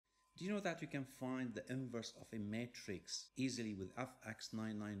Do you know that you can find the inverse of a matrix easily with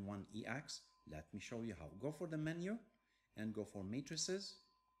FX991EX? Let me show you how. Go for the menu and go for matrices,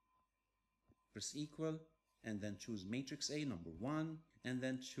 press equal, and then choose matrix A, number 1, and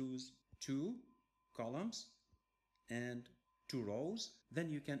then choose 2 columns and 2 rows. Then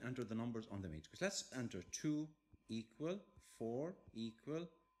you can enter the numbers on the matrix. Let's enter 2 equal, 4 equal,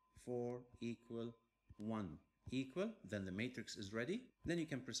 4 equal, 1 equal. Then the matrix is ready. Then you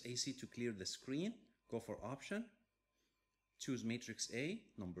can press AC to clear the screen. Go for option, choose matrix A,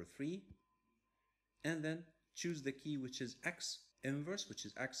 number 3, and then choose the key which is X inverse, which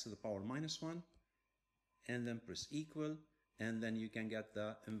is X to the power -1, and then press equal, and then you can get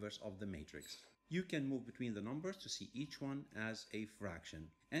the inverse of the matrix. You can move between the numbers to see each one as a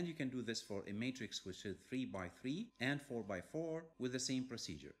fraction. And you can do this for a matrix which is 3 by 3 and 4 by 4 with the same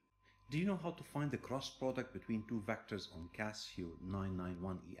procedure. Do you know how to find the cross product between two vectors on Casio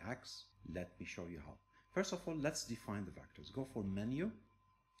 991EX? Let me show you how. First of all, let's define the vectors. Go for menu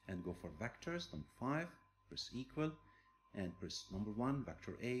and go for vectors, number 5, press equal, and press number 1,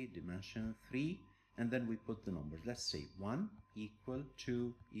 vector A, dimension 3, and then we put the numbers. Let's say 1 equal,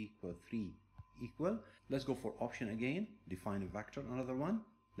 2 equal, 3 equal. Let's go for option again, define a vector, another one.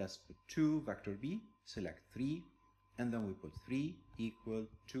 Let's put 2, vector B, select 3, and then we put 3 equal,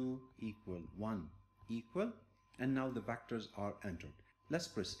 2 equal, 1 equal, and now the vectors are entered. Let's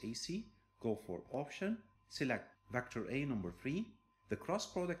press AC, go for option, select vector A, number 3. The cross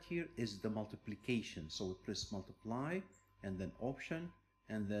product here is the multiplication, so we press multiply, and then option,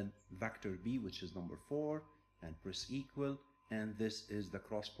 and then vector B, which is number 4, and press equal, and this is the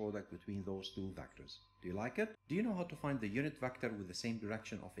cross product between those two vectors. Do you like it? Do you know how to find the unit vector with the same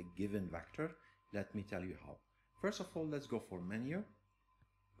direction of a given vector? Let me tell you how. First of all, let's go for menu,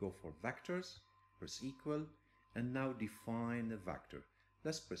 go for vectors, press equal, and now define the vector.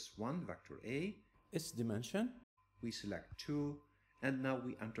 Let's press 1, vector A, its dimension, we select 2, and now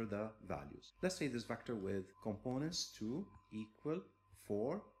we enter the values. Let's say this vector with components 2 equal,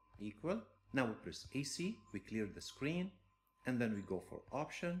 4 equal. Now we press AC, we clear the screen, and then we go for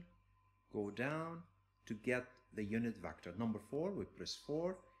option, go down to get the unit vector. Number 4, we press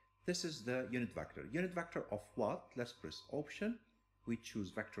 4. This is the unit vector. Unit vector of what? Let's press option, we choose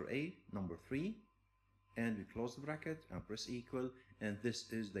vector A, number 3, and we close the bracket and press equal, and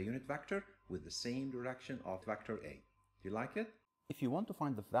this is the unit vector with the same direction of vector A. Do you like it? If you want to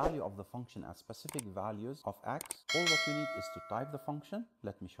find the value of the function at specific values of x, all what you need is to type the function.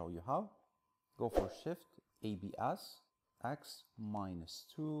 Let me show you how. Go for shift ABS, x minus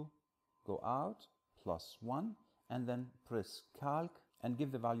 2, go out, plus 1, and then press calc and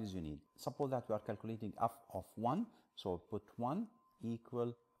give the values you need. Suppose that we are calculating f of 1, so put 1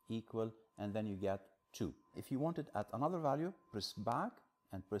 equal, equal, and then you get 2. If you want it at another value, press back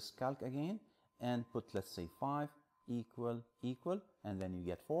and press calc again and put, let's say, 5 equal, equal, and then you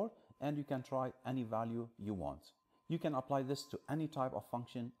get 4, and you can try any value you want. You can apply this to any type of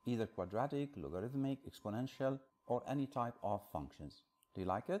function, either quadratic, logarithmic, exponential, or any type of functions. Do you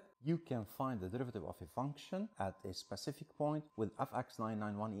like it? You can find the derivative of a function at a specific point with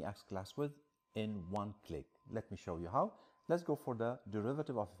FX991EX class width in one click. Let me show you how. Let's go for the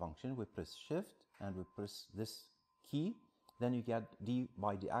derivative of a function. We press shift and we press this key. Then you get d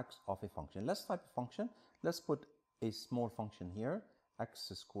by dx of a function. Let's type a function. Let's put a small function here, x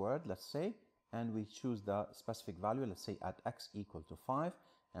squared, let's say, and we choose the specific value, let's say at x equal to 5,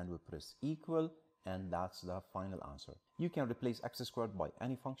 and we press equal, and that's the final answer. You can replace x squared by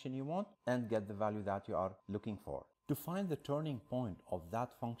any function you want and get the value that you are looking for. To find the turning point of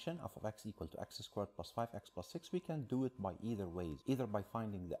that function, f of x equal to x squared plus 5x plus 6, we can do it by either ways. Either by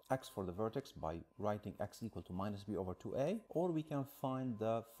finding the x for the vertex by writing x equal to minus b over 2a, or we can find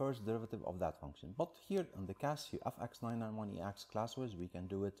the first derivative of that function. But here on the Casio FX991EX class width, we can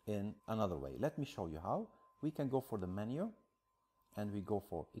do it in another way. Let me show you how. We can go for the menu and we go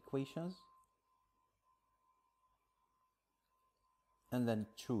for equations, and then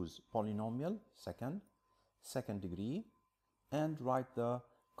choose polynomial, second degree, and write the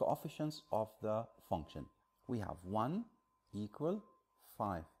coefficients of the function. We have 1 equal,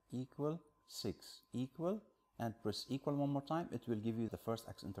 5 equal, 6 equal, and press equal one more time. It will give you the first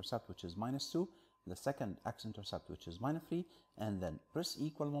x-intercept, which is -2, the second x-intercept, which is -3, and then press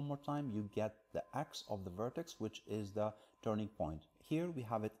equal one more time. You get the x of the vertex, which is the turning point. Here we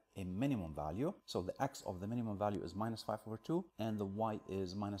have it a minimum value, so the x of the minimum value is -5 over 2, and the y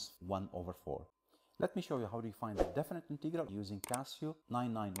is -1 over 4. Let me show you how to find the definite integral using Casio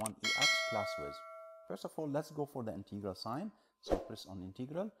 991EX class width. First of all, let's go for the integral sign. So press on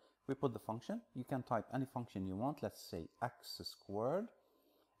integral. We put the function. You can type any function you want. Let's say x squared.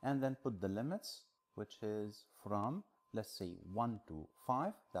 and then put the limits, which is from, let's say, 1 to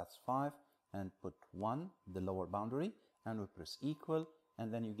 5, that's 5, and put 1, the lower boundary, and we press equal,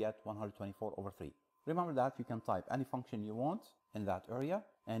 and then you get 124 over 3. Remember that you can type any function you want in that area,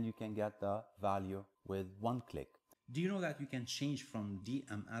 and you can get the value with one click. Do you know that you can change from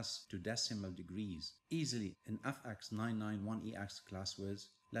DMS to decimal degrees easily in FX991EX class whiz?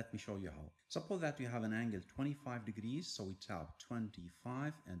 Let me show you how. Suppose that you have an angle 25 degrees, so we tap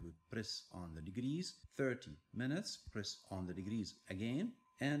 25 and we press on the degrees. 30 minutes, press on the degrees again,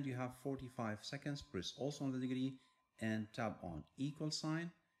 and you have 45 seconds, press also on the degree and tap on equal sign,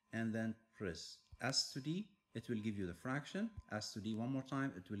 and then press S to D. It will give you the fraction. S to D one more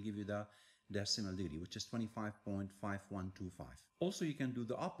time, it will give you the decimal degree, which is 25.5125. Also, you can do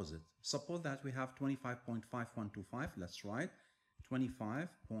the opposite. Suppose that we have 25.5125. Let's write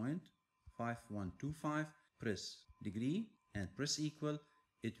 25.5125. Press degree and press equal.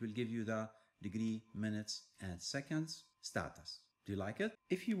 It will give you the degree, minutes, and seconds status. Do you like it?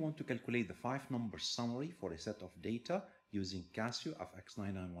 If you want to calculate the 5-number summary for a set of data using Casio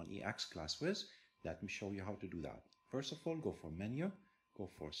FX991EX class whiz, let me show you how to do that. First of all, go for menu. Go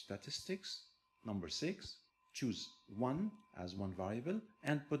for statistics, number 6, choose 1 as one variable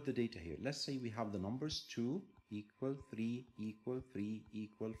and put the data here. Let's say we have the numbers 2 equal 3 equal 3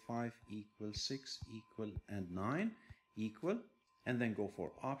 equal 5 equal 6 equal and 9 equal, and then go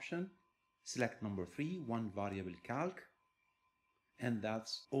for option, select number 3, one variable calc, and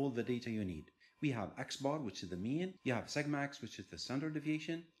that's all the data you need. We have X bar, which is the mean, you have sigma X, which is the standard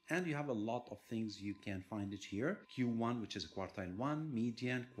deviation, and you have a lot of things you can find it here. Q1, which is quartile 1,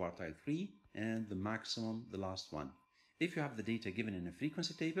 median, quartile 3, and the maximum, the last one. If you have the data given in a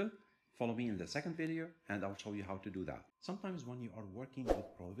frequency table, follow me in the second video and I'll show you how to do that. Sometimes when you are working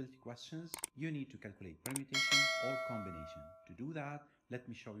with probability questions, you need to calculate permutation or combination. To do that, let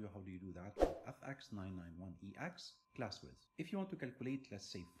me show you how do you do that with FX991EX class whiz. If you want to calculate, let's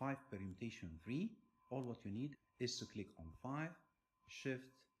say 5 permutation 3, all what you need is to click on 5, shift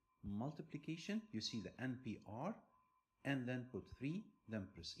multiplication, you see the NPR, and then put 3, then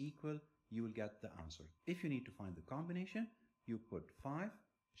press equal, you will get the answer. If you need to find the combination, you put 5,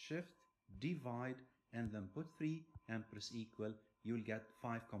 shift, divide, and then put 3 and press equal, you will get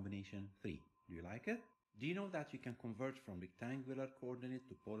 5 combination 3. Do you like it? Do you know that you can convert from rectangular coordinate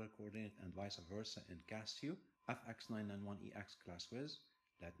to polar coordinate and vice versa in Casio FX991EX class whiz?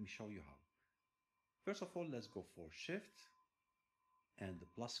 Let me show you how. First of all, let's go for shift and the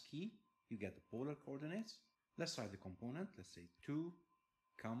plus key, you get the polar coordinates. Let's write the component. Let's say 2,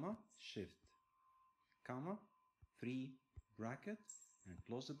 comma, shift, comma, 3, bracket, and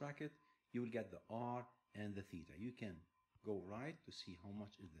close the bracket. You will get the R and the theta. You can go right to see how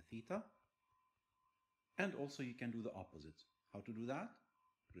much is the theta. And also you can do the opposite. How to do that?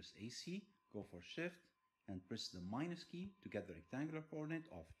 Press AC, go for shift, and press the minus key to get the rectangular coordinate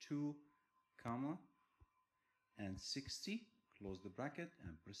of 2, comma, and 60. Close the bracket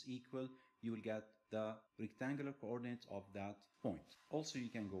and press equal. You will get the rectangular coordinates of that point. Also, you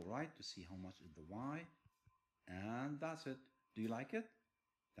can go right to see how much is the Y. And that's it. Do you like it?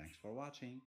 Thanks for watching.